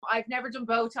I've never done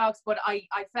Botox, but I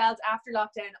felt after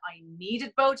lockdown I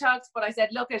needed Botox. But I said,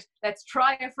 look, let's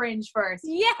try a fringe first.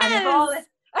 Yes. And if all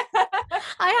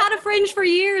I had a fringe for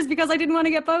years because I didn't want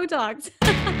to get Botox.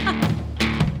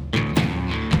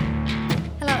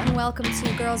 Hello and welcome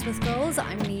to Girls with Goals.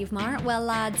 I'm Niamh Maher. Well,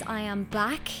 lads, I am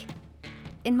back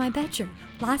in my bedroom.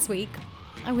 Last week,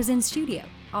 I was in studio,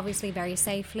 obviously very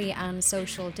safely and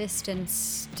social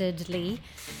distancedly.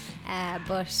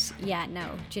 But yeah, no,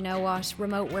 do you know what?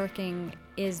 Remote working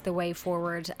is the way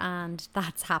forward, and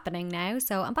that's happening now.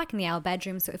 So I'm back in the old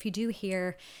bedroom. So if you do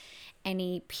hear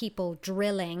any people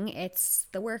drilling, it's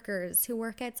the workers who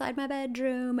work outside my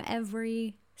bedroom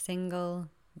every single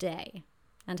day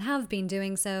and have been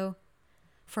doing so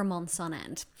for months on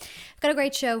end. I've got a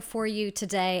great show for you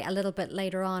today. A little bit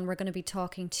later on, we're going to be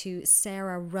talking to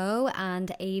Sarah Rowe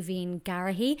and Aoibhinn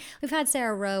Garrahy. We've had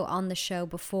Sarah Rowe on the show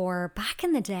before, back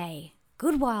in the day.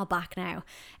 Good while back now,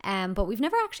 but we've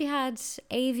never actually had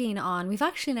Aoibhinn on. We've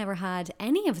actually never had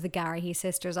any of the Garrahy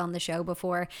sisters on the show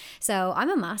before, so I'm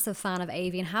a massive fan of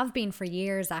Aoibhinn, have been for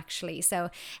years actually.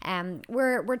 So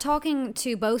we're talking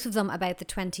to both of them about the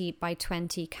 20 by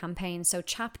 20 campaign. So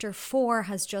chapter 4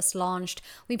 has just launched.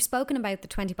 We've spoken about the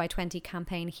 20 by 20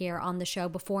 campaign here on the show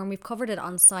before, and we've covered it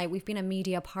on site. We've been a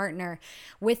media partner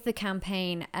with the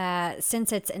campaign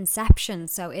since its inception,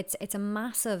 so it's a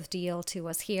massive deal to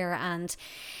us here. And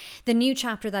the new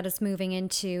chapter that it's moving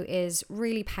into is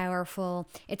really powerful.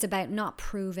 It's about not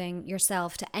proving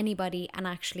yourself to anybody and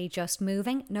actually just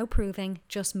moving. No proving,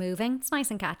 just moving. It's nice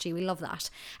and catchy. We love that.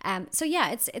 So yeah,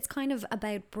 it's kind of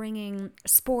about bringing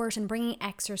sport and bringing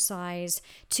exercise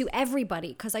to everybody,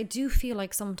 because I do feel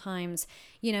like sometimes,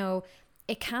 you know,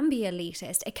 it can be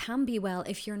elitist. It can be, well,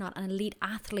 if you're not an elite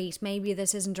athlete, maybe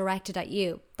this isn't directed at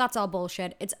you. That's all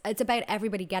bullshit. It's about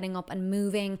everybody getting up and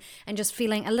moving and just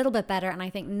feeling a little bit better. And I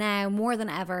think now more than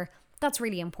ever, that's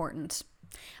really important.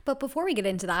 But before we get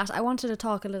into that, I wanted to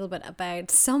talk a little bit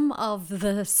about some of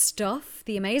the stuff,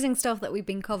 the amazing stuff that we've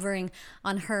been covering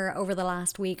on her over the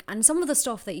last week, and some of the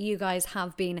stuff that you guys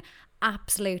have been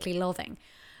absolutely loving.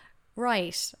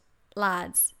 Right,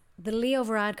 lads. The Leo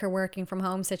Varadkar working from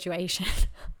home situation.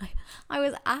 I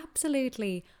was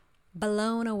absolutely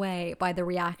blown away by the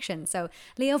reaction. So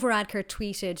Leo Varadkar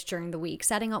tweeted during the week,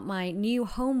 setting up my new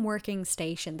home working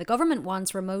station. The government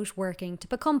wants remote working to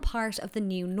become part of the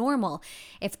new normal.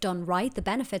 If done right, the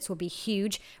benefits will be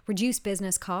huge. Reduce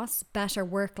business costs, better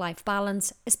work-life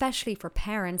balance, especially for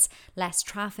parents, less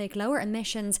traffic, lower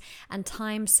emissions, and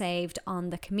time saved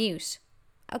on the commute.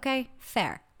 Okay,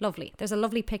 fair. Lovely. There's a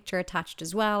lovely picture attached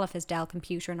as well of his Dell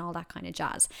computer and all that kind of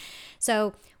jazz.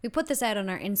 So we put this out on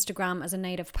our Instagram as a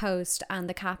native post, and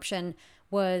the caption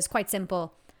was quite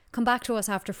simple. Come back to us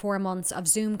after 4 months of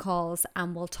Zoom calls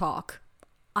and we'll talk.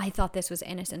 I thought this was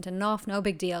innocent enough, no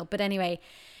big deal. But anyway,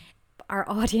 our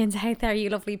audience out there, you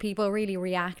lovely people, really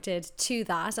reacted to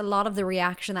that. A lot of the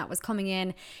reaction that was coming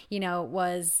in, you know,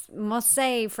 was, must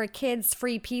say, for kids,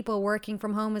 free people, working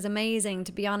from home is amazing.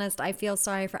 To be honest, I feel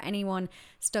sorry for anyone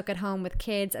stuck at home with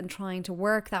kids and trying to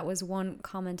work. That was one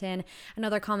comment in.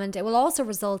 Another comment, it will also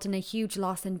result in a huge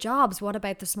loss in jobs. What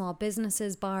about the small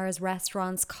businesses, bars,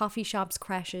 restaurants, coffee shops,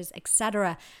 creches,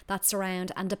 etc. that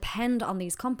surround and depend on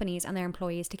these companies and their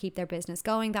employees to keep their business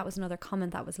going? That was another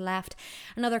comment that was left.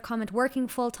 Another comment, working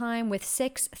full-time with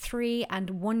 6, 3 and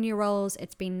 1-year-olds,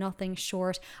 it's been nothing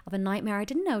short of a nightmare. I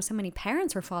didn't know so many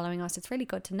parents were following us. It's really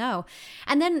good to know.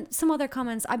 And then some other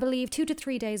comments, I believe 2 to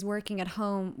 3 days working at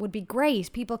home would be great.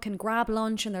 People can grab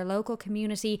lunch in their local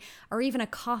community or even a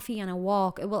coffee and a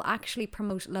walk. It will actually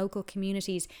promote local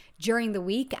communities during the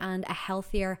week and a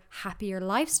healthier, happier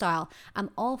lifestyle. I'm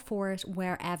all for it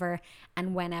wherever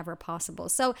and whenever possible.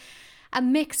 So a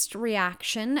mixed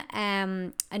reaction.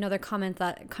 Another comment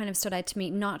that kind of stood out to me,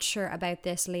 not sure about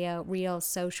this, Leo. Real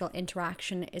social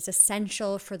interaction is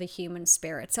essential for the human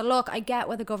spirit. So look, I get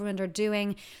what the government are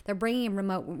doing. They're bringing in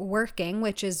remote working,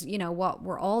 which is, you know, what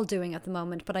we're all doing at the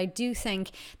moment. But I do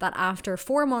think that after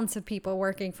 4 months of people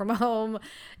working from home,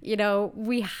 you know,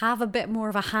 we have a bit more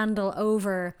of a handle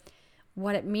over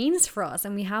what it means for us.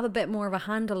 And we have a bit more of a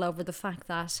handle over the fact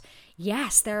that,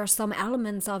 yes, there are some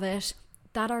elements of it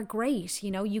that are great. You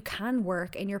know, you can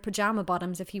work in your pajama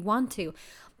bottoms if you want to,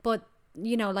 but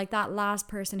you know, like that last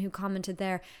person who commented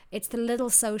there, it's the little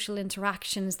social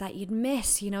interactions that you'd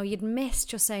miss. You know, you'd miss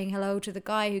just saying hello to the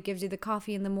guy who gives you the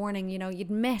coffee in the morning. You know,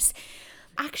 you'd miss.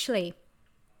 Actually,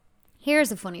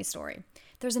 here's a funny story.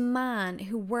 There's a man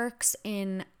who works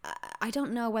in, I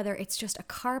don't know whether it's just a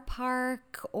car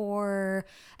park or,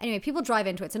 anyway, people drive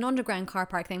into it. It's an underground car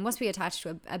park thing. It must be attached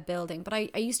to a building. But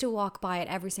I used to walk by it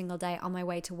every single day on my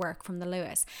way to work from the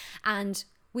Lewis. And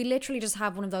We literally just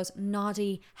have one of those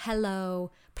noddy,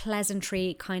 hello,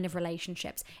 pleasantry kind of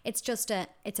relationships. It's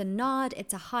a nod,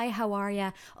 it's a hi, how are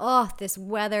ya? Oh, this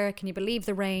weather, can you believe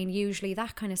the rain? Usually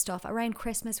that kind of stuff. Around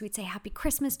Christmas, we'd say happy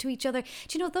Christmas to each other.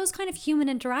 Do you know, those kind of human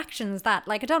interactions that,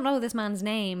 like, I don't know this man's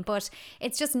name, but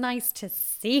it's just nice to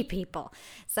see people.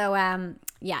 So,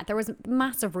 yeah, there was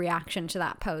massive reaction to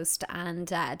that post,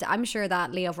 and I'm sure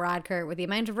that Leo Varadkar, with the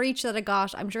amount of reach that it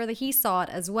got, I'm sure that he saw it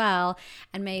as well,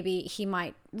 and maybe he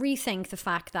might rethink the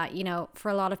fact that, you know, for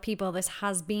a lot of people this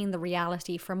has been the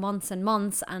reality for months and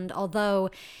months, and although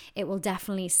it will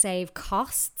definitely save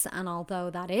costs, and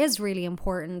although that is really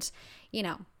important, you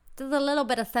know, there's a little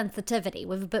bit of sensitivity.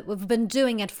 We've been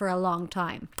doing it for a long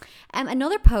time.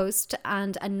 Another post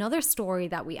and another story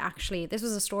that this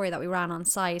was a story that we ran on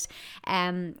site.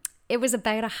 It was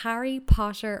about a Harry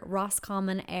Potter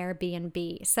Roscommon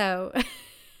Airbnb. So,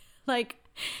 like,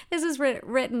 this is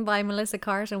written by Melissa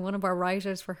Carton, one of our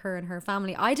writers for Her and Her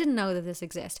Family. I didn't know that this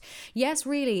exists. Yes,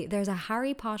 really, there's a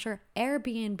Harry Potter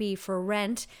Airbnb for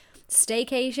rent.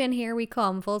 Staycation, here we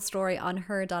come, full story on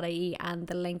her.ie, and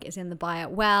the link is in the bio.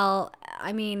 Well,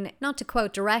 I mean, not to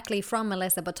quote directly from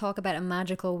Melissa, but talk about a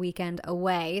magical weekend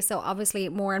away. So obviously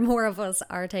more and more of us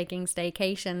are taking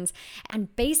staycations,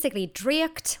 and basically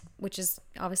Draocht, which is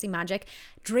obviously magic,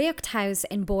 Draocht House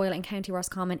in Boyle in County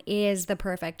Roscommon is the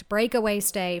perfect breakaway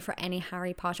stay for any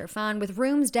Harry Potter fan, with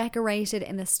rooms decorated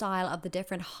in the style of the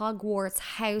different Hogwarts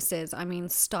houses. I mean,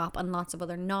 stop, and lots of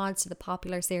other nods to the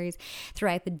popular series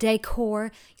throughout the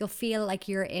decor. You'll feel like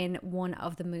you're in one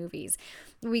of the movies.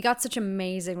 We got such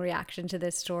amazing reaction to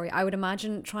this story. I would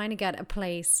imagine trying to get a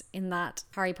place in that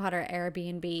Harry Potter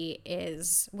Airbnb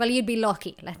is, well, you'd be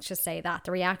lucky. Let's just say that.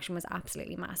 The reaction was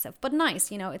absolutely massive. But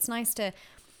nice, you know, it's nice to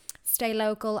stay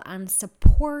local and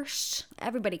support.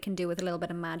 Everybody can do with a little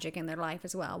bit of magic in their life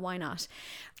as well. Why not?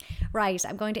 Right,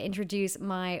 I'm going to introduce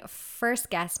my first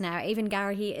guest now. Aoibhinn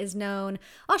Garrihy is known,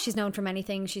 she's known for many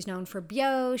things. She's known for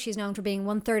Bio. She's known for being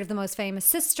 1/3 of the most famous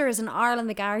sisters in Ireland,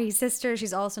 the Garrihy sisters.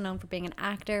 She's also known for being an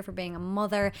actor, for being a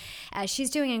mother.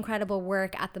 She's doing incredible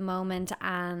work at the moment,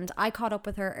 and I caught up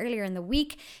with her earlier in the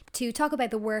week to talk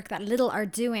about the work that Lidl are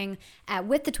doing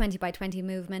with the 20 by 20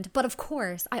 movement. But of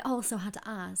course, I also had to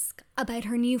ask about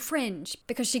her new fringe,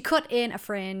 because she cut in a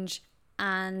fringe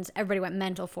and everybody went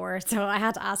mental for her, so I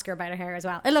had to ask her about her hair as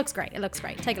well. It looks great.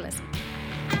 Take a listen.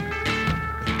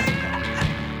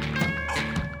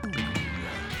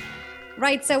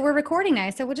 Right, so we're recording now,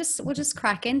 so we'll just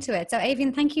crack into it. So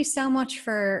Aoibhinn, thank you so much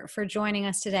for joining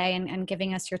us today and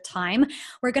giving us your time.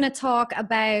 We're going to talk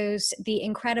about the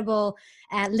incredible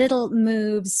Lidl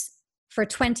moves for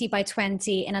 20 by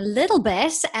 20 in a little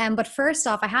bit. But first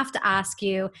off, I have to ask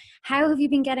you, how have you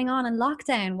been getting on in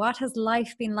lockdown? What has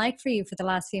life been like for you for the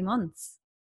last few months?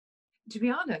 To be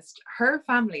honest, Her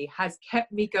Family has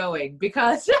kept me going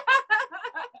because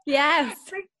yes.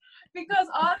 Because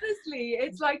honestly,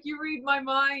 it's like you read my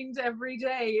mind every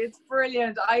day. It's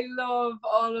brilliant. I love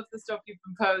all of the stuff you've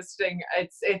been posting.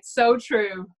 It's so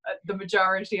true, the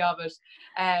majority of it.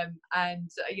 And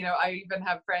you know, I even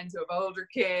have friends who have older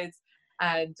kids.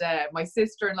 And my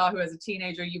sister-in-law, who has a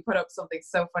teenager, you put up something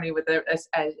so funny with a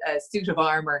suit of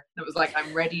armor. And it was like,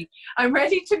 I'm ready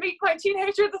to meet my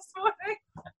teenager this morning.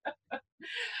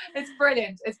 It's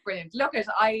brilliant. Look,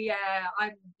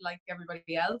 I'm like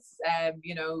everybody else.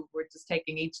 You know, we're just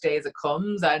taking each day as it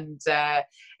comes, and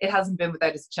it hasn't been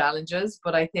without its challenges.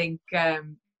 But I think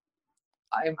I'm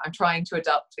trying to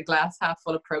adopt a glass half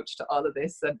full approach to all of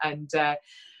this, and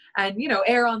you know,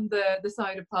 err on the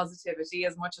side of positivity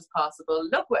as much as possible.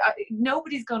 Look,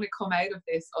 nobody's going to come out of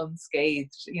this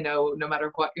unscathed, you know, no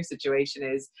matter what your situation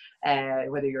is,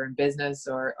 whether you're in business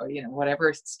or you know,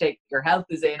 whatever state your health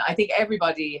is in. I think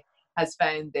everybody has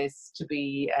found this to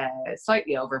be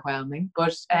slightly overwhelming,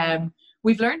 but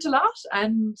we've learned a lot,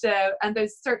 and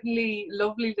there's certainly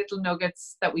lovely little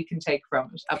nuggets that we can take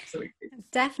from it. Absolutely.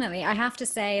 Definitely. I have to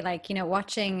say, like, you know,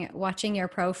 watching your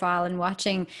profile and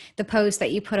watching the post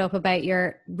that you put up about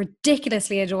your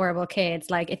ridiculously adorable kids,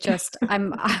 like, it just,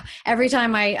 every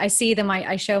time I see them,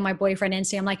 I show my boyfriend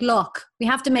Insta. I'm like, look, we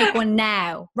have to make one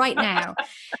now, right now.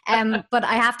 But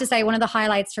I have to say, one of the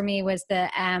highlights for me was the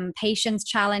patience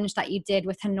challenge that you did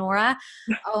with Honora.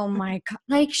 Oh my God.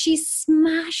 Like, she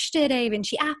smashed it, Aoibhinn.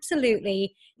 She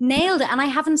absolutely nailed it. And I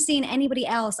haven't seen anybody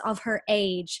else of her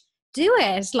age do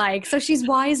it. Like, so she's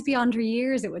wise beyond her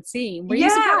years, it would seem. Were you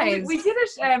surprised? We did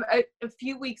it a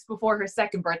few weeks before her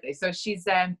second birthday. So she's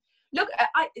I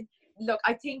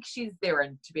think she's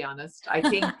Darren, to be honest. I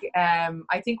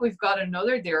think we've got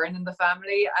another Darren in the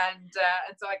family, and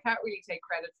so I can't really take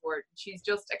credit for it. She's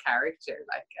just a character.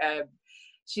 Like,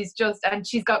 she's just, and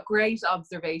she's got great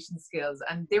observation skills.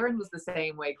 And Darren was the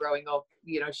same way growing up.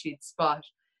 You know, she'd spot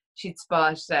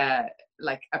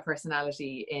like a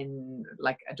personality in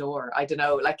like a door. I don't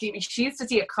know, like she used to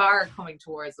see a car coming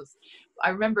towards us. I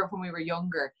remember when we were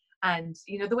younger, and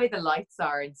you know the way the lights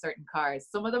are in certain cars,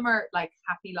 some of them are like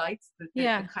happy lights, the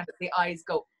kind of the eyes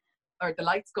go, or the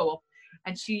lights go up,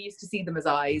 and she used to see them as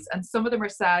eyes, and some of them are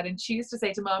sad, and she used to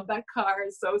say to Mom, that car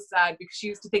is so sad, because she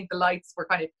used to think the lights were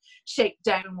kind of shaped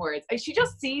downwards, and she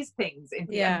just sees things and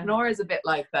Nora's a bit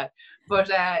like that. But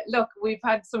look, we've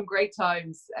had some great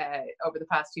times over the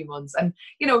past few months, and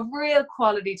you know, real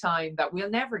quality time that we'll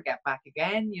never get back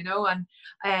again, you know.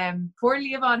 And poor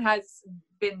Leavon has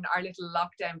been our little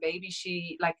lockdown baby.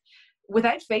 She, like,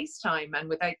 without FaceTime and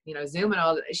without, you know, Zoom and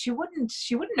all, she wouldn't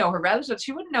know her relatives.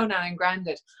 She wouldn't know Nana and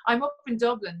Grandad. I'm up in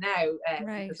Dublin now,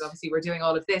 because obviously we're doing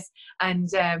all of this. And,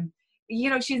 you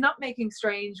know, she's not making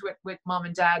strange with Mom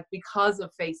and Dad because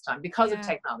of FaceTime, because of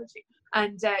technology.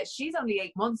 And she's only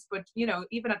 8 months, but, you know,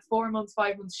 even at 4 months,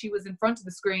 5 months, she was in front of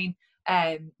the screen,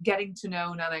 getting to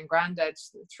know Nana and Grandad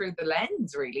through the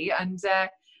lens, really.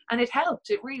 And it helped.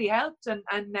 It really helped. And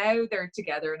now they're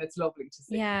together, and it's lovely to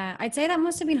see. Yeah, I'd say that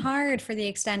must have been hard for the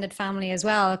extended family as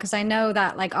well, because I know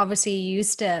that, like, obviously you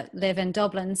used to live in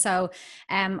Dublin. So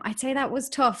I'd say that was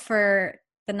tough for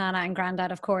the Nana and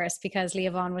Grandad, of course, because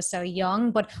Leavon was so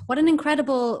young. But what an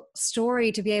incredible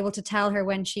story to be able to tell her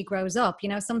when she grows up, you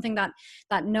know, something that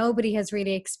nobody has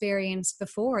really experienced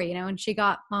before, you know, and she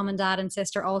got Mom and Dad and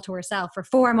sister all to herself for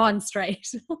 4 months straight.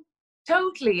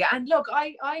 Totally. And look,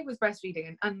 I was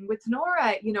breastfeeding, and with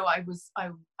Nora, you know, I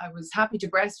was happy to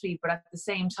breastfeed, but at the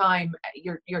same time,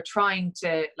 you're trying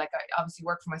to, like, I obviously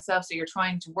work for myself, so you're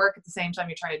trying to work at the same time,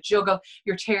 you're trying to juggle,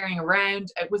 you're tearing around.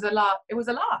 It was a lot.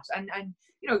 And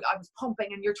you know, I was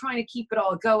pumping, and you're trying to keep it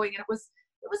all going, and it was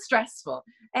stressful.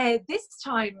 This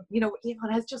time, you know,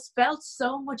 Leavon has just felt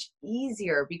so much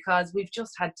easier, because we've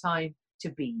just had time to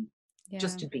be.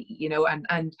 Just to be, you know,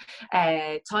 and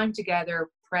time together,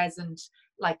 present,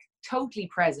 like totally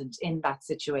present in that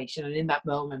situation and in that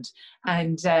moment.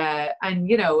 And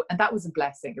you know, and that was a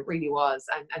blessing. It really was.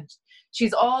 And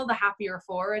she's all the happier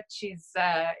for it. She's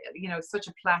you know, such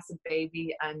a placid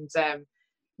baby, and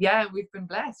yeah, we've been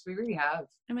blessed. We really have.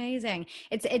 Amazing.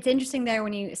 It's interesting there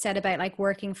when you said about like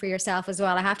working for yourself as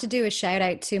well. I have to do a shout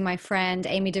out to my friend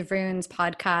Amy DeVroon's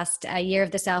podcast, Year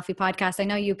of the Selfie podcast. I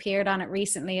know you appeared on it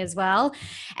recently as well.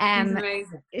 She's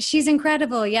amazing. She's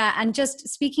incredible. Yeah. And just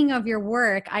speaking of your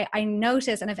work, I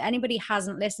noticed, and if anybody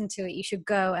hasn't listened to it, you should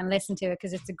go and listen to it,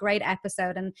 because it's a great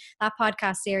episode. And that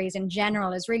podcast series in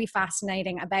general is really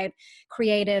fascinating about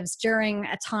creatives during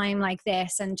a time like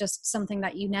this, and just something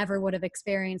that you never would have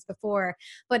experienced before.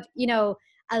 But, you know,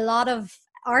 a lot of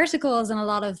articles and a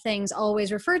lot of things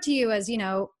always refer to you as, you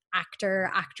know,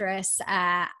 actor, actress.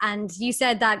 And you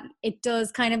said that it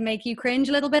does kind of make you cringe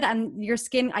a little bit, and your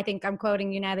skin, I think I'm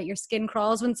quoting you now, that your skin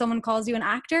crawls when someone calls you an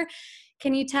actor.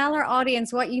 Can you tell our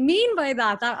audience what you mean by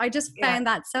that? I just found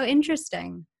that so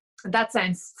interesting. That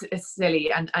sounds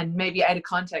silly, and maybe out of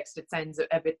context it sounds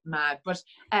a bit mad, but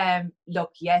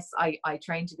look, yes, I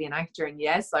trained to be an actor, and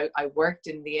yes, I worked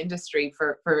in the industry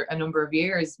for a number of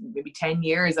years, maybe 10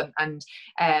 years, and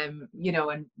you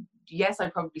know, and yes, I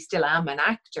probably still am an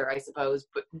actor, I suppose,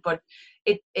 but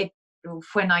it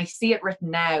when I see it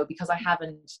written now, because I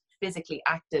haven't physically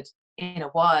acted in a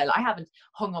while, I haven't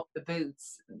hung up the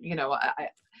boots, you know,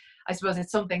 I suppose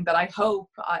it's something that I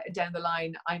hope down the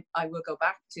line I will go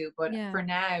back to, but for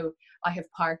now I have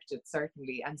parked it,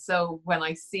 certainly. And so when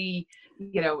I see,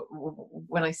 you know,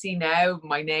 when I see now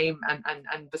my name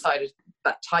and beside it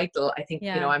that title, I think,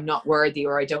 you know, I'm not worthy,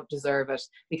 or I don't deserve it,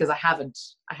 because I haven't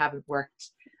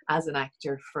worked as an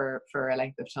actor for a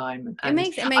length of time. And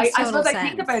it makes total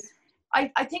sense.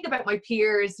 I think about my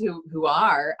peers who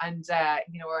are, and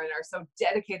you know, are so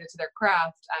dedicated to their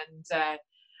craft,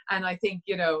 and I think,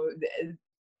 you know,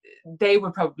 they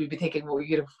would probably be thinking, well,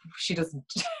 you know, she doesn't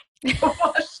know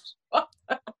what.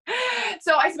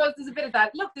 So I suppose there's a bit of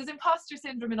that. Look, there's imposter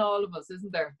syndrome in all of us,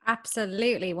 isn't there?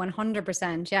 Absolutely,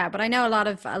 100%. Yeah, but I know a lot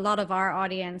of our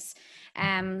audience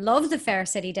love the Fair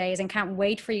City Days and can't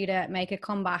wait for you to make a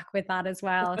comeback with that as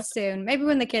well soon. Maybe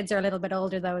when the kids are a little bit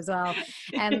older though as well.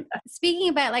 Speaking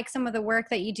about like some of the work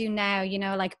that you do now, you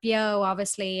know, like Bio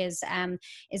obviously is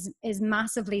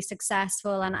massively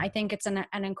successful, and I think it's an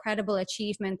incredible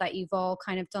achievement that you've all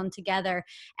kind of done together.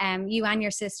 You and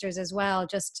your sisters as well,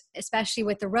 just especially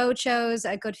with the road shows.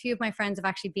 A good few of my friends have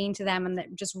actually been to them, and they're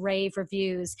just rave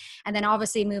reviews. And then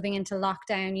obviously moving into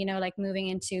lockdown, you know, like moving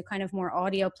into kind of more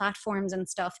audio platforms and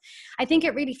stuff. I think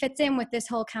it really fits in with this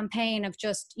whole campaign of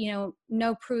just, you know,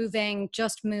 no proving,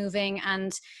 just moving,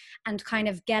 and kind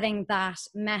of getting that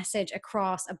message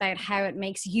across about how it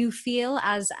makes you feel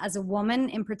as a woman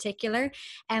in particular.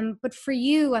 But for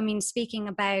you, I mean, speaking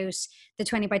about the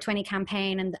 20 by 20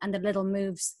 campaign and the Little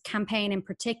Moves campaign in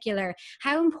particular,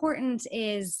 how important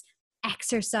is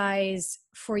exercise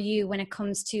for you when it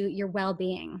comes to your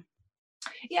well-being?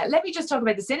 Yeah, let me just talk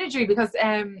about the synergy, because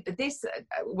this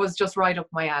was just right up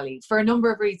my alley for a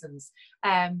number of reasons.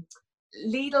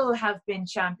 Lidl have been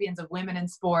champions of women in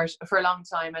sport for a long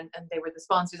time, and they were the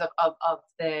sponsors of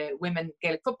the women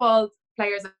Gaelic football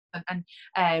players and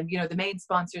you know, the main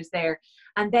sponsors there.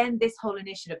 And then this whole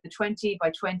initiative, the 20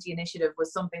 by 20 initiative,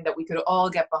 was something that we could all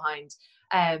get behind.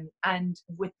 And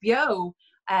with Bio,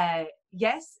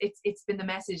 yes, it's been the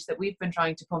message that we've been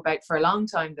trying to pump out for a long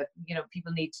time, that, you know,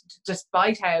 people need to,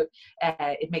 despite how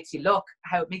it makes you look,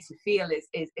 how it makes you feel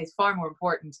is far more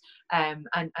important. And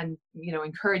you know,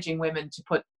 encouraging women to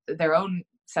put their own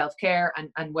self-care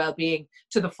and well-being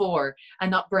to the fore,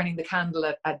 and not burning the candle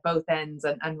at both ends,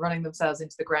 and running themselves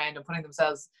into the ground and putting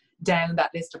themselves down that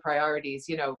list of priorities,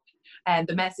 you know. And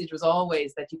the message was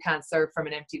always that you can't serve from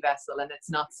an empty vessel, and it's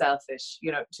not selfish,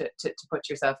 you know, to put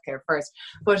your self-care first.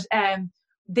 But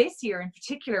this year in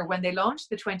particular, when they launched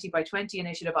the 20 by 20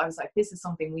 initiative, I was like, this is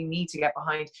something we need to get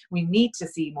behind. We need to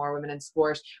see more women in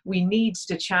sport. We need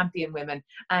to champion women.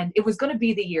 And it was going to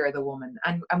be the year of the woman.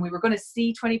 And we were going to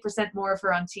see 20% more of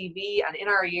her on TV and in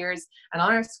our ears and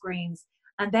on our screens.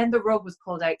 And then the rug was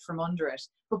pulled out from under it.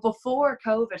 But before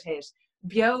COVID hit,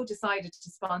 Bio decided to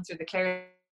sponsor the Clare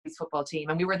football team,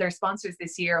 and we were their sponsors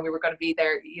this year, and we were going to be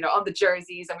there, you know, on the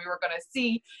jerseys, and we were going to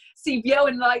see Bio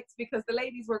in lights, because the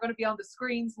ladies were going to be on the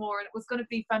screens more, and it was going to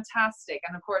be fantastic.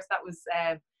 And of course that was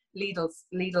Lidl's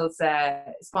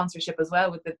sponsorship as well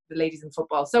with the ladies in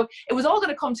football. So it was all going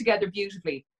to come together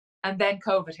beautifully, and then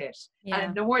COVID hit.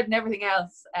 And no more than everything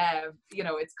else, you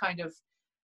know,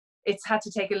 it's had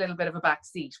to take a little bit of a back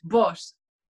seat. But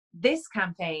this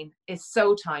campaign is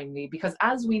so timely, because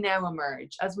as we now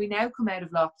emerge, as we now come out of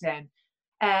lockdown,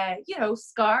 you know,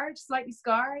 slightly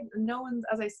scarred, no one,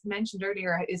 as I mentioned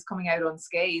earlier, is coming out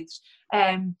unscathed.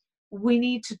 We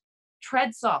need to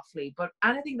tread softly, but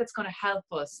anything that's going to help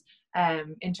us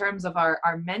in terms of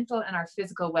our mental and our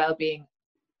physical well-being,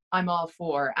 I'm all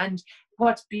for. And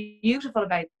what's beautiful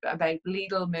about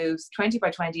Lidl Moves 20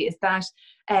 by 20 is that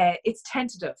it's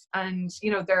tentative, and,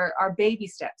 you know, there are baby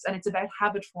steps, and it's about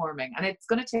habit forming, and it's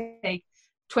going to take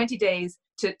 20 days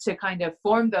to kind of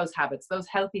form those habits, those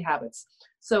healthy habits.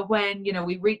 So when, you know,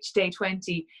 we reach day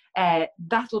 20,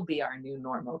 that'll be our new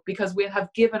normal, because we'll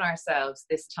have given ourselves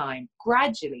this time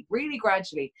gradually, really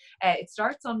gradually. It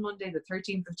starts on Monday, the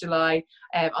 13th of July.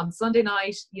 On Sunday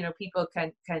night, you know, people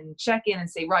can check in and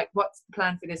say, right, what's the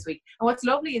plan for this week? And what's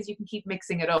lovely is you can keep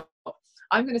mixing it up.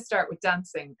 I'm going to start with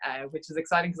dancing, which is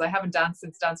exciting, because I haven't danced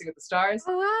since Dancing with the Stars.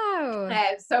 Oh,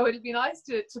 wow. So it'll be nice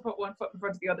to put one foot in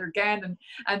front of the other again,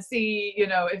 and see, you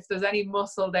know, if there's any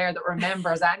muscle there that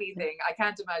remembers anything. I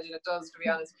can't imagine it does, to be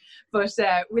honest. But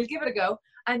we'll give it a go.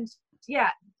 And yeah,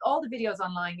 all the videos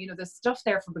online, you know, there's stuff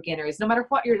there for beginners, no matter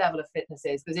what your level of fitness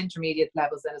is. There's intermediate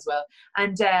levels then as well.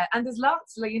 And there's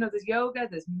lots, like, you know, there's yoga,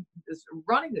 there's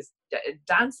running, there's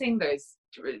dancing, there's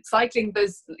cycling,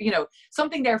 there's, you know,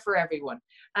 something there for everyone.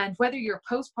 And whether you're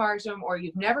postpartum or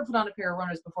you've never put on a pair of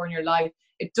runners before in your life,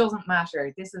 it doesn't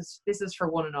matter. This is for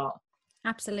one and all.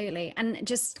 Absolutely. And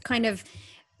just kind of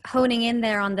honing in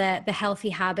there on the healthy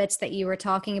habits that you were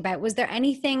talking about, was there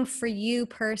anything for you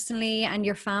personally and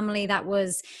your family that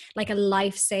was like a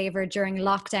lifesaver during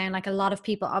lockdown? Like, a lot of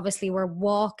people obviously were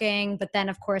walking, but then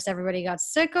of course everybody got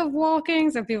sick of walking,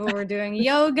 so people were doing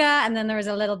yoga, and then there was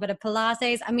a little bit of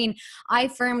Pilates. I mean, I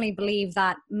firmly believe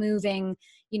that moving,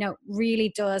 you know,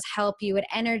 really does help you. It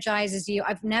energizes you.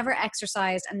 I've never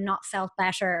exercised and not felt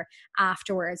better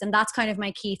afterwards. And that's kind of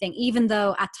my key thing, even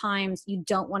though at times you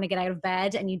don't want to get out of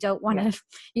bed and you don't want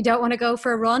to go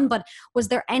for a run. But was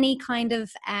there any kind of,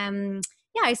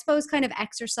 I suppose kind of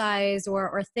exercise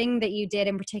or thing that you did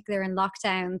in particular in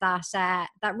lockdown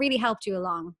that really helped you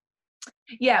along?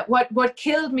 Yeah, what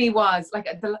killed me was, like,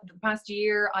 the past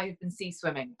year I've been sea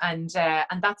swimming, and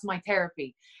that's my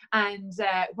therapy. And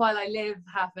while I live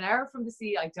half an hour from the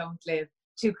sea, I don't live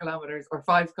 2 kilometers or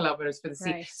 5 kilometers for the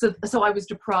sea. Right. So I was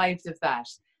deprived of that.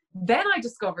 Then I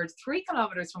discovered 3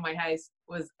 kilometers from my house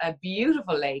was a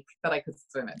beautiful lake that I could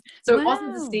swim in. So It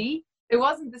wasn't the sea. It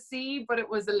wasn't the sea, but it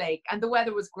was a lake, and the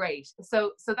weather was great.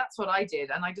 So that's what I did,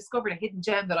 and I discovered a hidden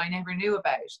gem that I never knew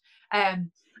about.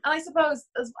 And I suppose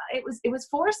it was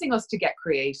forcing us to get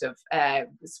creative.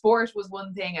 Sport was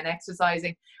one thing, and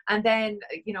exercising, and then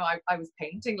I was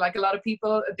painting like a lot of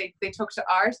people. They took to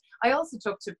art. I also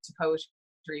took to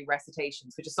poetry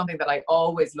recitations, which is something that I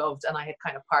always loved, and I had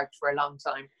kind of parked for a long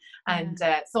time. And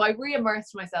so I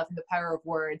re-immersed myself in the power of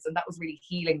words, and that was really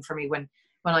healing for me when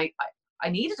I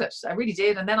needed it. I really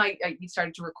did. And then I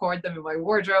started to record them in my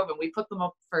wardrobe, and we put them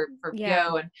up for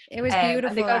video. And it was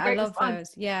beautiful. I love response.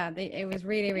 those. Yeah, it was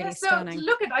really, really so stunning.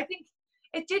 Look at, I think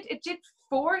it did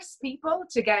force people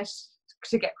to get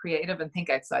creative and think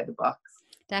outside the box.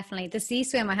 Definitely. The sea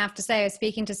swim, I have to say, I was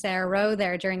speaking to Sarah Rowe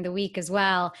there during the week as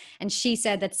well. And she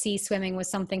said that sea swimming was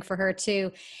something for her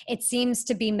too. It seems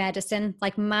to be medicine,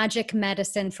 like magic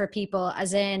medicine for people,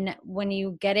 as in when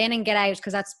you get in and get out,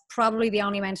 because that's probably the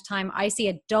only amount of time I see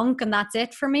a dunk, and that's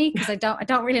it for me, because I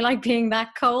don't really like being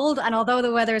that cold. And although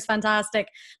the weather is fantastic,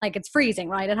 like it's freezing,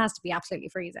 right? It has to be absolutely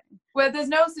freezing. Well, there's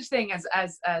no such thing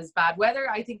as bad weather.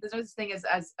 I think there's no such thing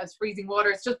as freezing water.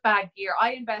 It's just bad gear.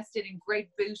 I invested in great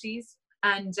booties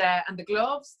and the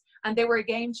gloves, and they were a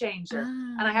game changer.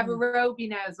 And I have a robe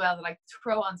now as well that I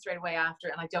throw on straight away after,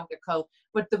 and I don't get cold.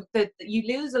 But you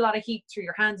lose a lot of heat through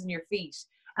your hands and your feet.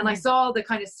 And I saw the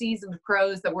kind of seasoned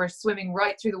pros that were swimming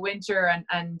right through the winter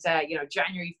and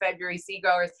January, February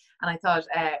seagoers. And I thought,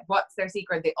 what's their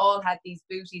secret? They all had these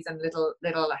booties and little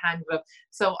hand gloves.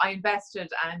 So I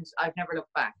invested, and I've never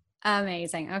looked back.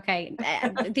 Amazing. Okay.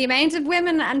 The amount of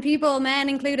women and people, men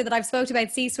included, that I've spoken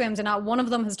about sea swims, and not one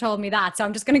of them has told me that. So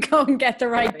I'm just going to go and get the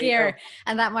right gear,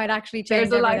 and that might actually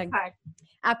change everything. Life hack.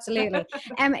 Absolutely.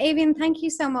 Avian, thank you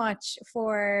so much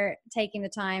for taking the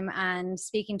time and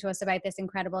speaking to us about this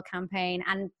incredible campaign.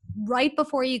 And right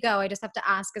before you go, I just have to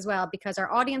ask as well, because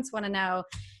our audience want to know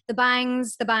the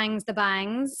bangs.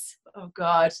 Oh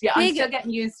God. Yeah, I'm still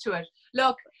getting used to it.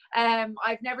 Look,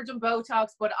 I've never done Botox,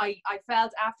 but I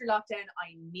felt after lockdown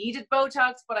I needed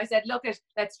Botox, but I said,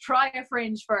 let's try a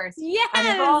fringe first. Yes.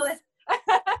 And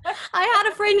I had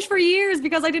a fringe for years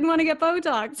because I didn't want to get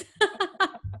Botox.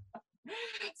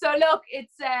 So look,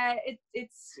 I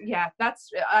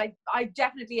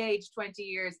definitely aged 20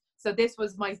 years. So this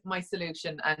was my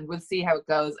solution, and we'll see how it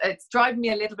goes. It's driving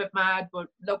me a little bit mad, but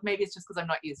look, maybe it's just because I'm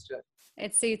not used to it.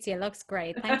 It suits you. Looks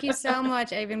great. Thank you so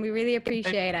much, Avian. We really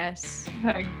appreciate it. Thanks.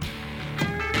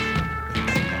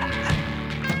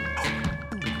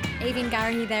 Avian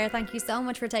Garrahy there. Thank you so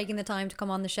much for taking the time to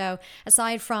come on the show.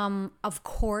 Aside from, of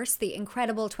course, the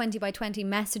incredible 20 by 20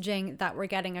 messaging that we're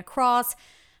getting across,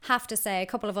 have to say a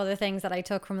couple of other things that I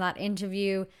took from that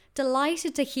interview.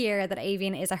 Delighted to hear that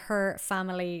Avian is a Her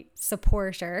Family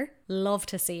supporter. Love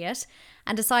to see it.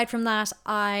 And aside from that,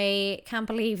 I can't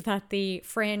believe that the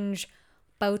fringe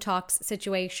Botox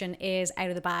situation is out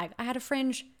of the bag. I had a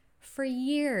fringe for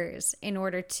years in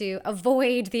order to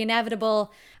avoid the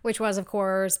inevitable, which was, of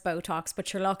course, Botox. But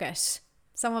sure, look it.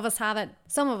 Some of us have it,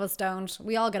 some of us don't.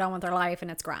 We all get on with our life, and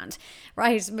it's grand.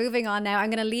 Right, moving on now. I'm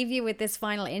going to leave you with this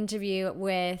final interview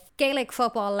with Gaelic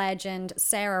football legend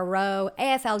Sarah Rowe,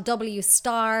 AFLW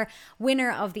star,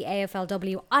 winner of the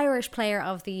AFLW Irish Player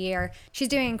of the Year. She's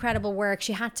doing incredible work.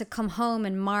 She had to come home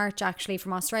in March, actually,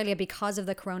 from Australia because of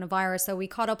the coronavirus. So we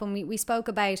caught up and we spoke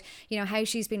about, how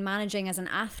she's been managing as an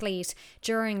athlete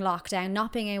during lockdown,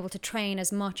 not being able to train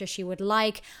as much as she would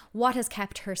like, what has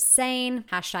kept her sane,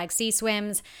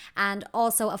 #CSwims, and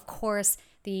also, of course,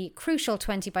 the crucial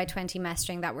 20 by 20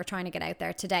 messaging that we're trying to get out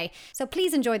there today. So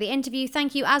please enjoy the interview.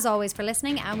 Thank you as always for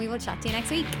listening, and we will chat to you next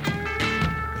week.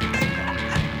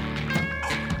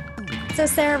 So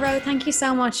Sarah Rowe, thank you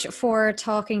so much for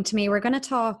talking to me. We're going to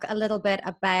talk a little bit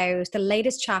about the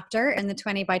latest chapter in the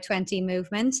 20 by 20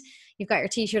 movement. You've got your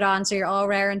t-shirt on, so you're all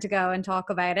raring to go and talk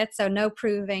about it. So no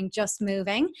proving, just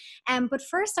moving. But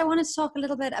first, I wanted to talk a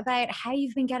little bit about how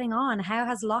you've been getting on. How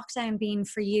has lockdown been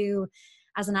for you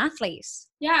as an athlete?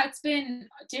 Yeah, it's been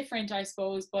different, I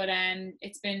suppose, but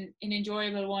it's been an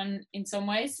enjoyable one in some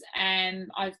ways.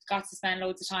 I've got to spend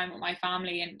loads of time with my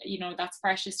family, and that's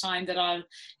precious time that I'll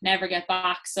never get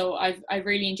back. So I've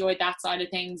really enjoyed that side of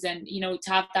things, and to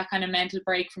have that kind of mental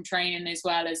break from training as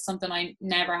well is something I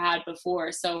never had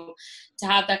before. So to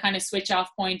have that kind of switch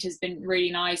off point has been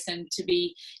really nice, and to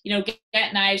be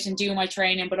getting out and doing my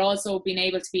training, but also being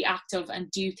able to be active and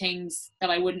do things that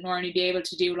I wouldn't normally be able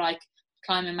to do, like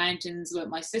climbing mountains with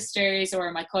my sisters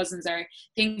or my cousins or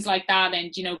things like that,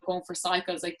 and going for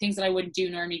cycles, like things that I wouldn't do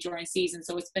normally during season.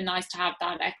 So it's been nice to have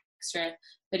that extra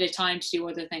bit of time to do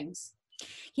other things.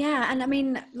 Yeah, and I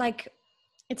mean, like,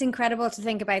 It's incredible to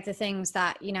think about the things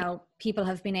that, you know, people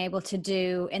have been able to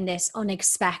do in this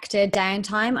unexpected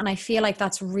downtime. And I feel like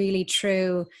that's really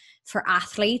true for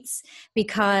athletes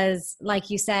because, like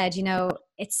you said, you know,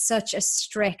 it's such a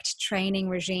strict training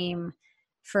regime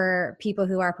for people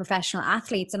who are professional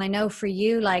athletes. And I know for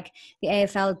you, like the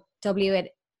AFLW,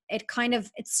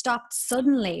 it stopped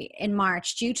suddenly in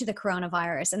March due to the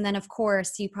coronavirus. And then of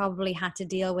course you probably had to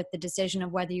deal with the decision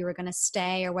of whether you were going to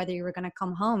stay or whether you were going to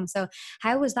come home. So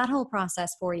how was that whole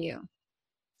process for you?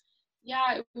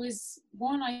 Yeah, it was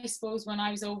one, I suppose, when I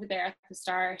was over there at the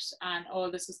start and all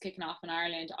this was kicking off in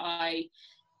Ireland, I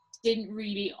didn't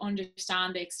really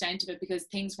understand the extent of it because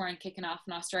things weren't kicking off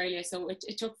in Australia. So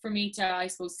it took for me to, I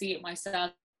suppose, see it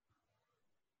myself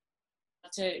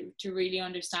to really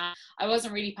understand. I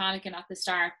wasn't really panicking at the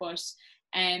start, but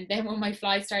and then when my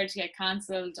flight started to get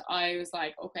cancelled, I was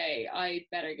like, okay, I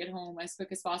better get home as quick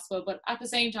as possible. But at the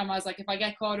same time, I was like, if I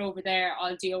get caught over there,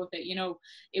 I'll deal with it. You know,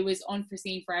 it was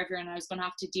unforeseen for everyone. I was going to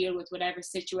have to deal with whatever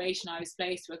situation I was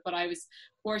placed with. But I was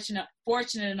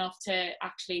fortunate enough to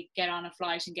actually get on a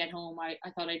flight and get home. I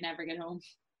thought I'd never get home.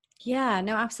 Yeah,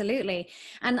 no, absolutely.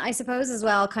 And I suppose as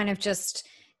well, kind of just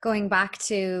going back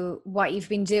to what you've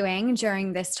been doing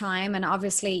during this time. And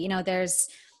obviously, you know, there's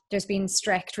been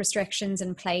strict restrictions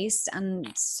in place.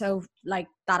 And so like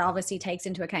that obviously takes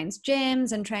into account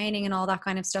gyms and training and all that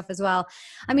kind of stuff as well.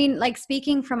 I mean, like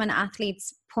speaking from an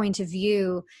athlete's point of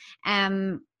view,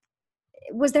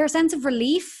 was there a sense of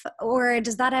relief or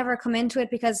does that ever come into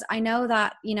it? Because I know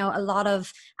that, you know, a lot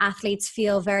of athletes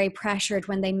feel very pressured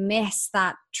when they miss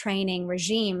that training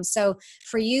regime. So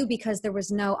for you, because there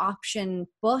was no option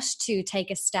but to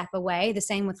take a step away, the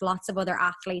same with lots of other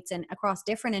athletes and across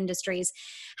different industries,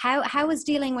 how was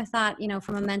dealing with that, you know,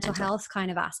 from a mental health kind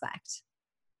of aspect?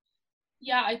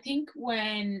 Yeah, I think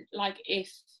when, like,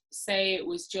 if say it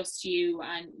was just you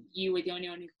and you were the only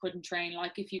one who couldn't train,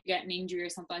 like if you get an injury or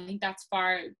something, I think that's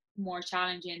far more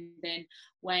challenging than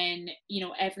when, you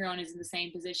know, everyone is in the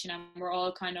same position and we're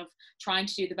all kind of trying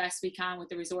to do the best we can with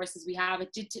the resources we have.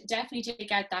 It did definitely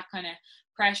take out that kind of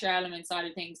pressure element side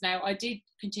of things. Now, I did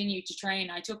continue to train.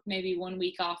 I took maybe 1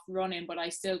 week off running, but I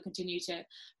still continue to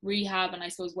rehab and I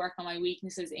suppose work on my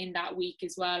weaknesses in that week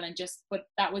as well. And just, but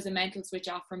that was a mental switch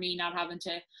off for me, not having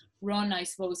to run, I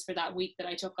suppose, for that week that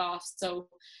I took off. So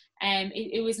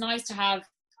it was nice to have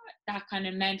that kind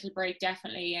of mental break,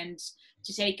 definitely, and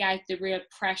to take out the real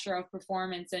pressure of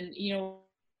performance. And, you know,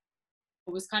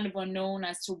 it was kind of unknown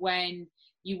as to when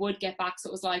you would get back. So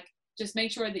it was like, just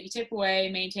make sure that you tip away,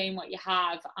 maintain what you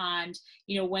have. And,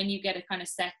 you know, when you get a kind of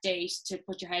set date, to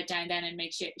put your head down then and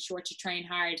make sure to train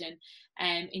hard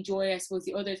and enjoy, I suppose,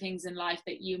 the other things in life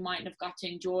that you mightn't have got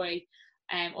to enjoy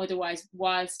otherwise,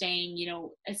 while staying, you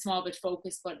know, a small bit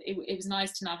focused. But it was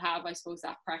nice to not have, I suppose,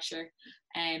 that pressure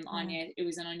on you. It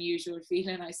was an unusual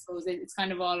feeling, I suppose. It's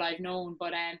kind of all I've known.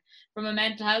 But from a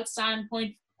mental health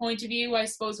standpoint of view, I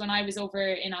suppose when I was over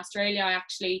in Australia, I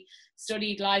actually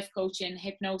studied life coaching,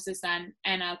 hypnosis and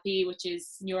NLP, which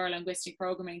is neuro-linguistic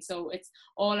programming. So it's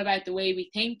all about the way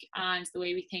we think, and the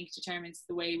way we think determines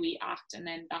the way we act, and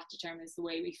then that determines the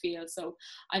way we feel. So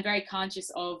I'm very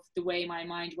conscious of the way my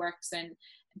mind works. And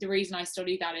the reason I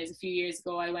studied that is a few years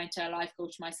ago I went to a life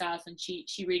coach myself, and she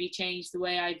really changed the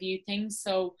way I view things.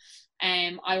 So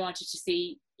I wanted to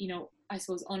see, you know, I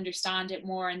suppose understand it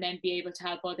more and then be able to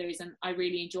help others. And I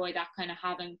really enjoy that kind of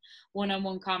having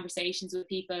one-on-one conversations with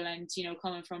people, and, you know,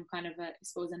 coming from kind of I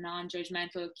suppose a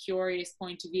non-judgmental, curious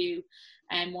point of view,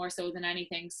 and more so than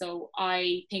anything. So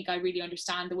I think I really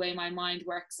understand the way my mind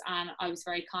works, and I was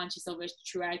very conscious of it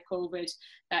throughout COVID,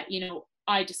 that, you know,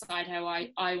 I decide how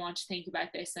I want to think about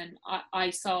this. And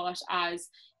I saw it as,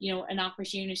 you know, an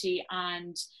opportunity.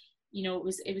 And, you know,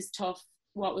 it was tough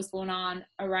what was going on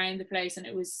around the place, and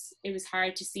it was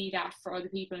hard to see that for other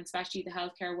people, and especially the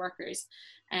healthcare workers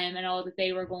and all that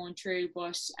they were going through.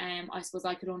 But I suppose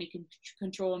I could only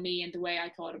control me and the way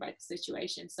I thought about the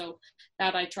situation, so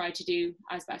that I tried to do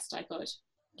as best I could.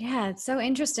 Yeah, it's so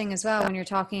interesting as well when you're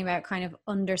talking about kind of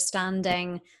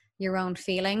understanding your own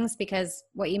feelings, because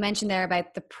what you mentioned there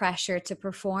about the pressure to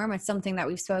perform, it's something that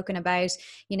we've spoken about,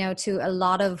 you know, to a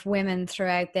lot of women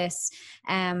throughout this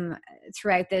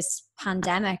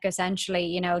pandemic, essentially.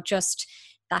 You know, just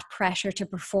that pressure to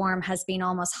perform has been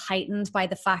almost heightened by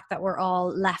the fact that we're all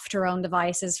left to our own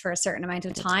devices for a certain amount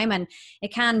of time, and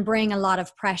it can bring a lot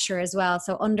of pressure as well.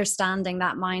 So understanding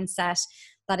that mindset,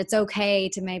 that it's okay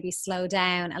to maybe slow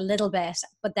down a little bit,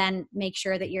 but then make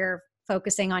sure that you're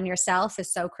focusing on yourself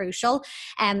is so crucial.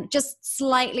 Just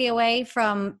slightly away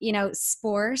from, you know,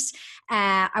 sport,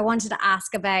 I wanted to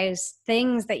ask about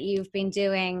things that you've been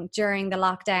doing during the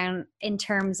lockdown in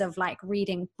terms of like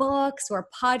reading books or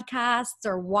podcasts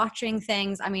or watching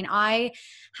things. I mean, I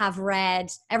have read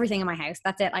everything in my house.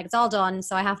 That's it. Like, it's all done.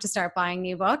 So I have to start buying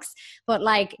new books. But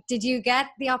like, did you get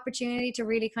the opportunity to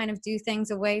really kind of do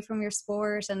things away from your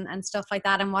sport and stuff like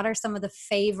that? And what are some of the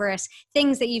favorite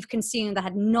things that you've consumed that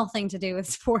had nothing to do with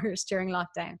sport during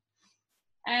lockdown?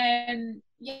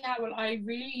 Yeah, well, I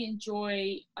really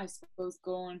enjoy, I suppose,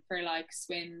 going for like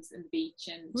swims in the beach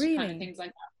and Really? kind of things like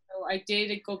that. So I did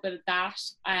a good bit of that.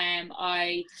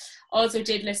 I also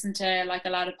did listen to like a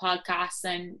lot of podcasts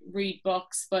and read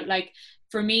books, but like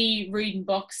for me, reading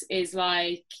books is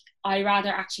like, I rather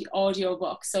actually audio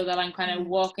books so that I'm kind of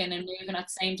walking and moving at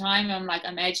the same time.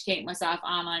 I'm educating myself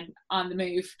and I'm on the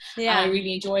move. Yeah. And I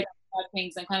really enjoy that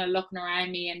things. I'm kind of looking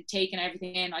around me and taking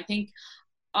everything in. I think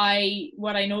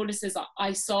what I noticed is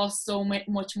I saw so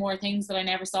much more things that I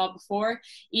never saw before.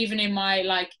 Even in my,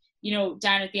 like, you know,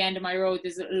 down at the end of my road,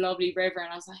 there's a lovely river,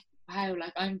 and I was like, wow,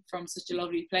 like I'm from such a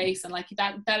lovely place. And like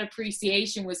that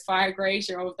appreciation was far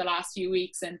greater over the last few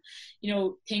weeks. And, you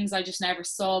know, things I just never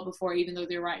saw before, even though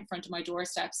they were right in front of my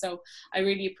doorstep. So I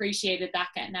really appreciated that,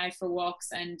 getting out for walks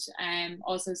and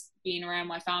also being around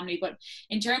my family. But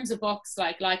in terms of books,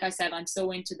 like I said, I'm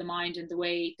so into the mind and the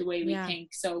way we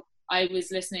think. So I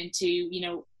was listening to, you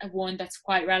know, one that's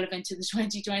quite relevant to the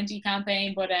 2020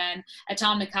 campaign, but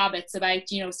Atomic Habits,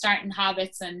 about, you know, starting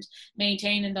habits and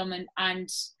maintaining them and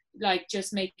like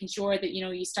just making sure that, you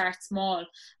know, you start small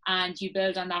and you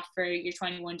build on that for your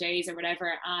 21 days or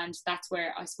whatever. And that's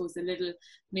where I suppose the Little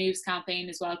Moves campaign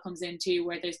as well comes into,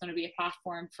 where there's going to be a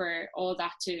platform for all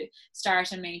that to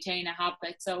start and maintain a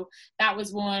habit. So that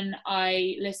was one.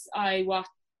 I watched,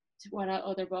 what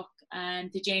other book? And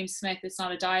the James Smith, It's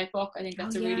Not a Diet book. I think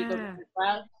that's a really good one as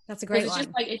well. That's a great one.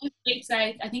 Just like, it just takes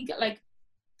out, I think, like,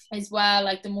 as well,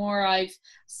 like the more I've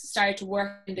started to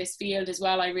work in this field as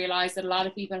well, I realized that a lot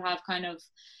of people have kind of,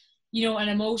 you know, an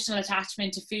emotional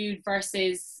attachment to food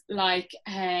versus like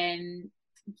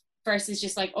versus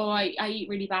just like, oh, I eat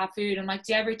really bad food. I'm like,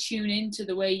 do you ever tune into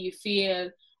the way you feel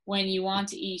when you want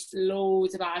to eat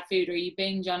loads of bad food, or you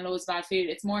binge on loads of bad food?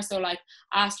 It's more so like,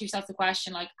 ask yourself the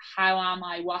question, like, how am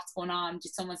I? What's going on?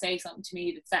 Did someone say something to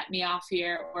me that set me off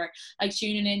here? Or like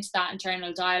tuning into that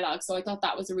internal dialogue. So I thought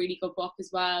that was a really good book as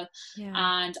well. Yeah.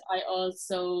 And I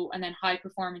also, and then High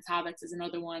Performance Habits is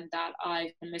another one that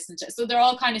I've been listening to. So they're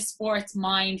all kind of sports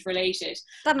mind related.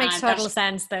 That makes total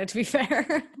sense though, to be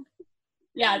fair.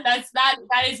 Yeah,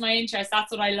 that is my interest.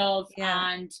 That's what I love.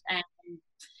 Yeah. And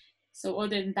so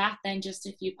other than that, then just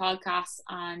a few podcasts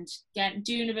and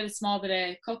doing a small bit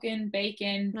of cooking,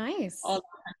 baking. Nice. All that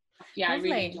kind of stuff. Yeah,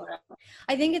 lovely. I really enjoy it.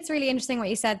 I think it's really interesting what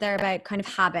you said there about kind of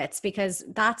habits, because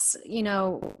that's, you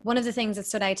know, one of the things that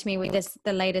stood out to me with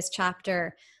the latest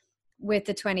chapter with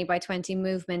the 20 by 20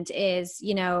 movement is,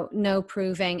 you know, no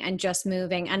proving and just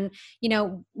moving. And, you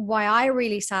know, why I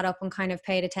really sat up and kind of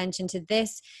paid attention to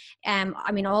this,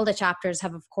 I mean, all the chapters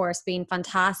have, of course, been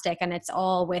fantastic, and it's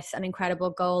all with an incredible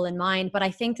goal in mind. But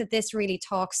I think that this really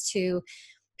talks to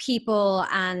people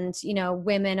and, you know,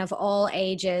 women of all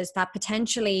ages that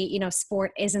potentially, you know,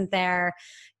 sport isn't their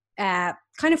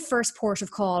kind of first port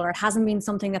of call, or it hasn't been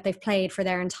something that they've played for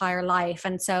their entire life.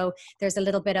 And so there's a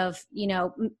little bit of, you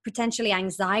know, potentially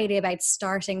anxiety about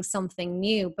starting something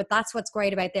new. But that's what's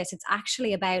great about this. It's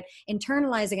actually about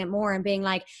internalizing it more and being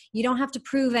like, you don't have to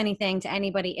prove anything to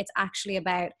anybody. It's actually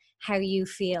about how you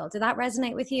feel. Did that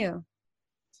resonate with you?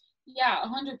 Yeah,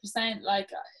 100%. Like,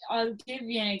 I'll give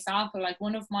you an example. Like,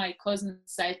 one of my cousins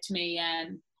said to me,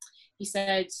 he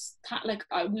said, like,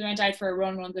 we went out for a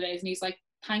run one of the days, and he's like,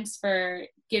 thanks for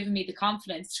giving me the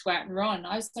confidence to go out and run.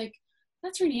 I was like,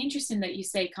 that's really interesting that you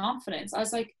say confidence. I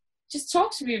was like, just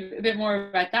talk to me a bit more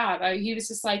about that. He was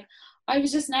just like, I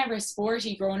was just never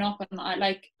sporty growing up, and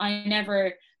I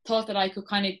never thought that I could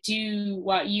kind of do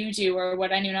what you do or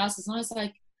what anyone else is. And I was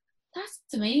like, that's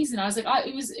amazing. I was like,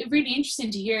 it was really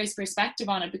interesting to hear his perspective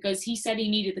on it, because he said he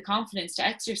needed the confidence to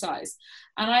exercise.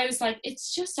 And I was like,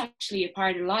 it's just actually a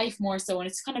part of life more so. And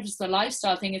it's kind of just a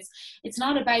lifestyle thing. It's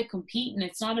not about competing.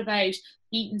 It's not about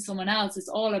beating someone else. It's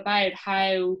all about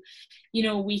how, you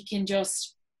know, we can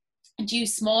just do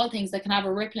small things that can have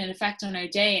a rippling effect on our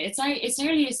day. It's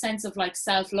nearly a sense of like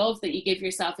self-love that you give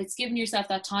yourself. It's giving yourself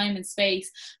that time and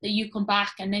space that you come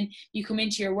back, and then you come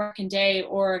into your working day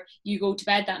or you go to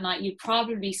bed that night, you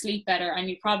probably sleep better and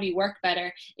you probably work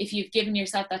better if you've given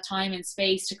yourself that time and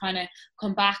space to kind of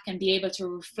come back and be able to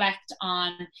reflect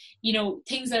on, you know,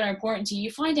 things that are important to you.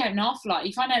 You find out an awful lot.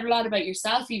 You find out a lot about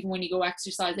yourself even when you go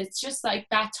exercise. It's just like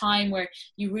that time where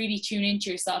you really tune into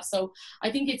yourself. So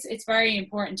I think it's very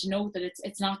important to note that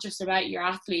it's not just about your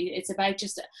athlete. It's about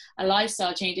just a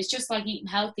lifestyle change. It's just like eating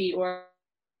healthy or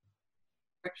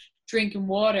drinking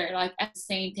water. Like, that's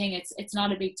the same thing. It's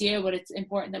not a big deal, but it's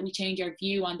important that we change our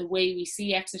view on the way we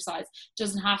see exercise. It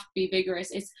doesn't have to be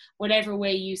vigorous. It's whatever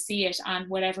way you see it, and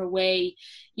whatever way,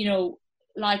 you know,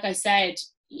 like I said,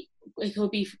 it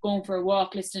could be going for a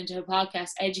walk, listening to a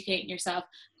podcast, educating yourself,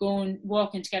 going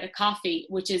walking to get a coffee,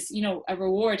 which is, you know, a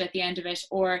reward at the end of it,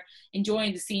 or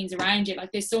enjoying the scenes around you.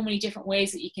 Like, there's so many different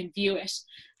ways that you can view it.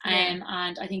 And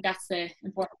I think that's the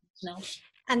important to know.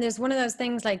 And there's one of those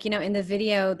things, like, you know, in the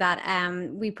video that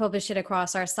we published it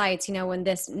across our sites, you know, when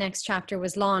this next chapter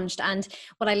was launched. And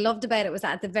what I loved about it was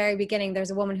that at the very beginning,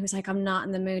 there's a woman who's like, I'm not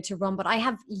in the mood to run. But I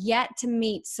have yet to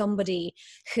meet somebody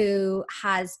who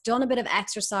has done a bit of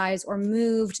exercise or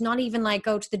moved, not even like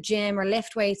go to the gym or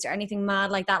lift weights or anything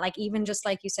mad like that. Like, even just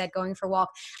like you said, going for a walk,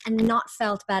 and not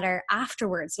felt better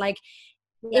afterwards. Like,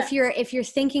 if you're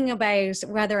thinking about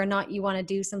whether or not you want to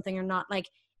do something or not, like,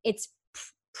 it's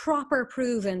proper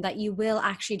proven that you will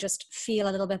actually just feel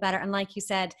a little bit better, and like you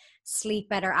said, sleep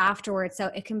better afterwards. So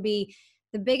it can be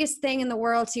the biggest thing in the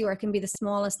world to you, or it can be the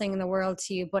smallest thing in the world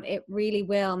to you, but it really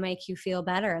will make you feel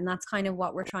better. And that's kind of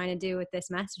what we're trying to do with this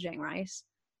messaging, right?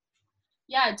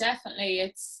 Yeah, definitely.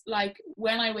 It's like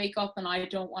when I wake up and I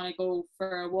don't want to go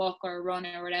for a walk or a run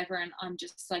or whatever, and I'm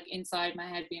just like inside my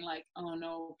head being like, oh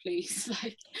no, please,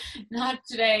 like, not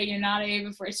today, you're not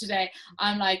able for it today.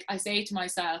 I'm like, I say to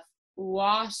myself,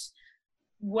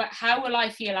 how will I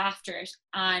feel after it?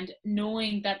 And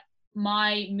knowing that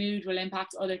my mood will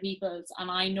impact other people's, and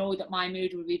I know that my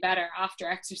mood will be better after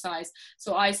exercise.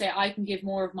 So I say I can give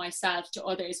more of myself to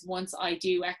others once I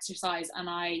do exercise, and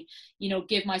I, you know,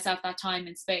 give myself that time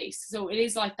and space. So it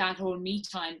is like that whole me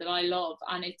time that I love,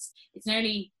 and it's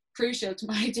nearly crucial to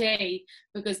my day,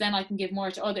 because then I can give more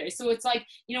to others. So it's like,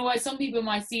 you know what, some people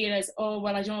might see it as, oh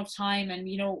well, I don't have time, and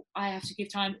you know, I have to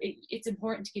give time. It's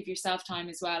important to give yourself time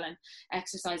as well, and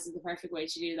exercise is the perfect way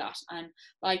to do that. And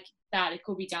like that, it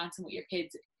could be dancing with your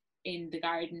kids in the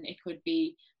garden, it could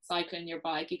be cycling your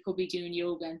bike, it could be doing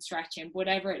yoga and stretching,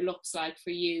 whatever it looks like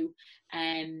for you,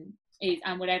 and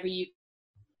whatever you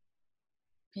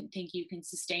can think you can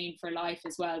sustain for life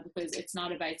as well, because it's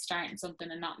not about starting something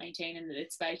and not maintaining it.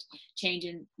 It's about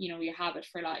changing, you know, your habit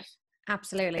for life.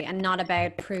 Absolutely. And not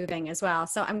about proving as well.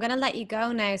 So I'm going to let you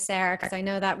go now, Sarah, because I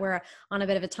know that we're on a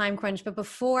bit of a time crunch. But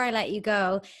before I let you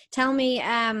go, tell me,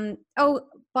 oh,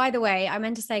 by the way, I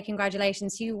meant to say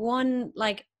congratulations. You won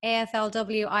like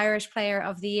AFLW Irish Player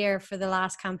of the Year for the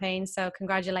last campaign. So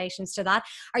congratulations to that.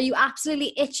 Are you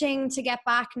absolutely itching to get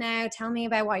back now? Tell me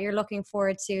about what you're looking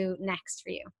forward to next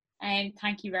for you.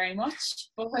 Thank you very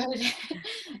much. But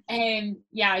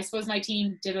yeah, I suppose my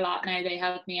team did a lot now. They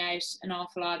helped me out an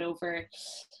awful lot over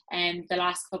the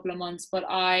last couple of months. But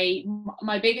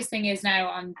my biggest thing is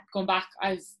now I'm going back.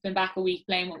 I've been back a week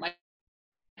playing with my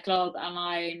club, and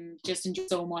I'm just enjoying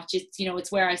so much. It's, you know,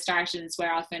 it's where I started and it's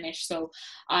where I'll finish. So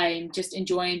I'm just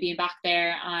enjoying being back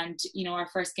there. And you know, our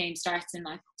first game starts in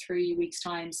like 3 weeks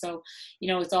time, so you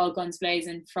know, it's all guns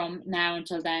blazing from now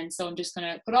until then. So I'm just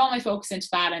gonna put all my focus into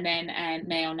that, and then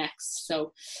Mayo next,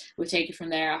 so we'll take it from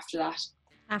there after that.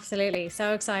 Absolutely.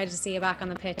 So excited to see you back on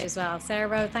the pitch as well. Sarah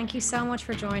Rowe, thank you so much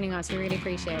for joining us. We really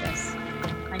appreciate it.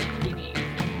 Thank you.